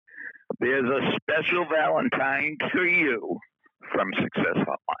There's a special Valentine to you from Success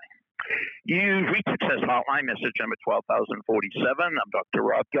Hotline. You've reached Success Hotline, message number 12,047. I'm Dr.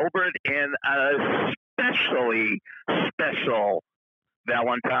 Rob Gilbert, and a special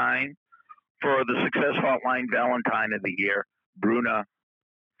Valentine for the Success Hotline Valentine of the Year, Bruna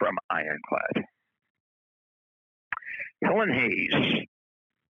from Ironclad. Helen Hayes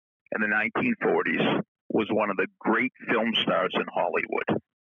in the 1940s was one of the great film stars in Hollywood.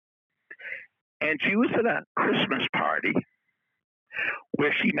 And she was at a Christmas party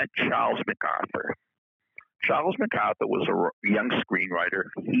where she met Charles MacArthur. Charles MacArthur was a young screenwriter.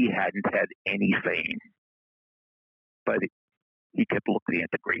 He hadn't had any fame, but he kept looking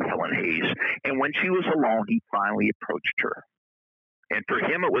at the great Helen Hayes. And when she was alone, he finally approached her. And for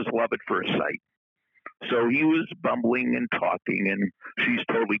him, it was love at first sight. So he was bumbling and talking, and she's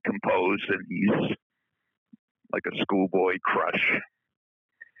totally composed, and he's like a schoolboy crush.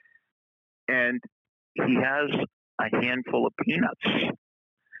 And he has a handful of peanuts.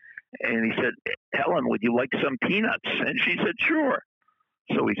 And he said, Helen, would you like some peanuts? And she said, sure.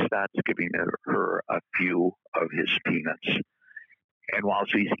 So he starts giving her a few of his peanuts. And while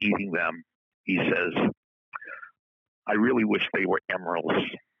she's eating them, he says, I really wish they were emeralds.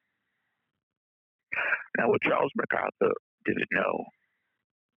 Now, what Charles MacArthur didn't know,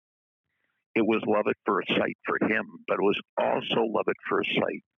 it was love at first sight for him, but it was also love at first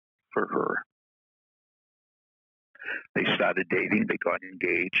sight for her. They started dating, they got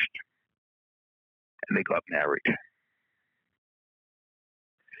engaged, and they got married.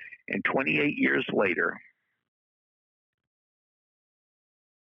 And 28 years later,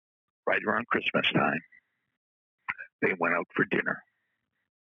 right around Christmas time, they went out for dinner.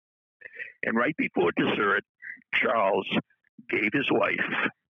 And right before dessert, Charles gave his wife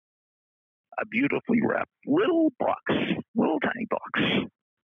a beautifully wrapped little tiny box.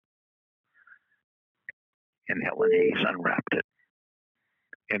 And Helen Hayes unwrapped it.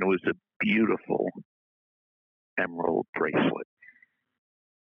 And it was a beautiful emerald bracelet.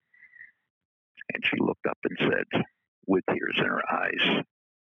 And she looked up and said, with tears in her eyes,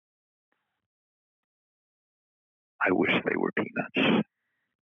 I wish they were peanuts.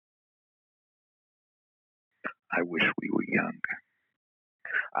 I wish we were young.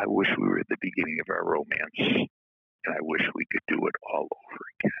 I wish we were at the beginning of our romance. And I wish we could do it all over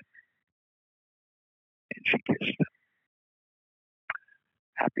again. And she kissed him.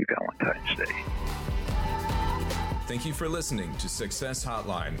 Happy Valentine's Day. Thank you for listening to Success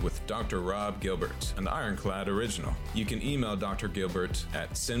Hotline with Dr. Rob Gilbert, an Ironclad original. You can email Dr. Gilbert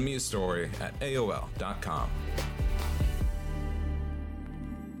at sendmeastory@aol.com.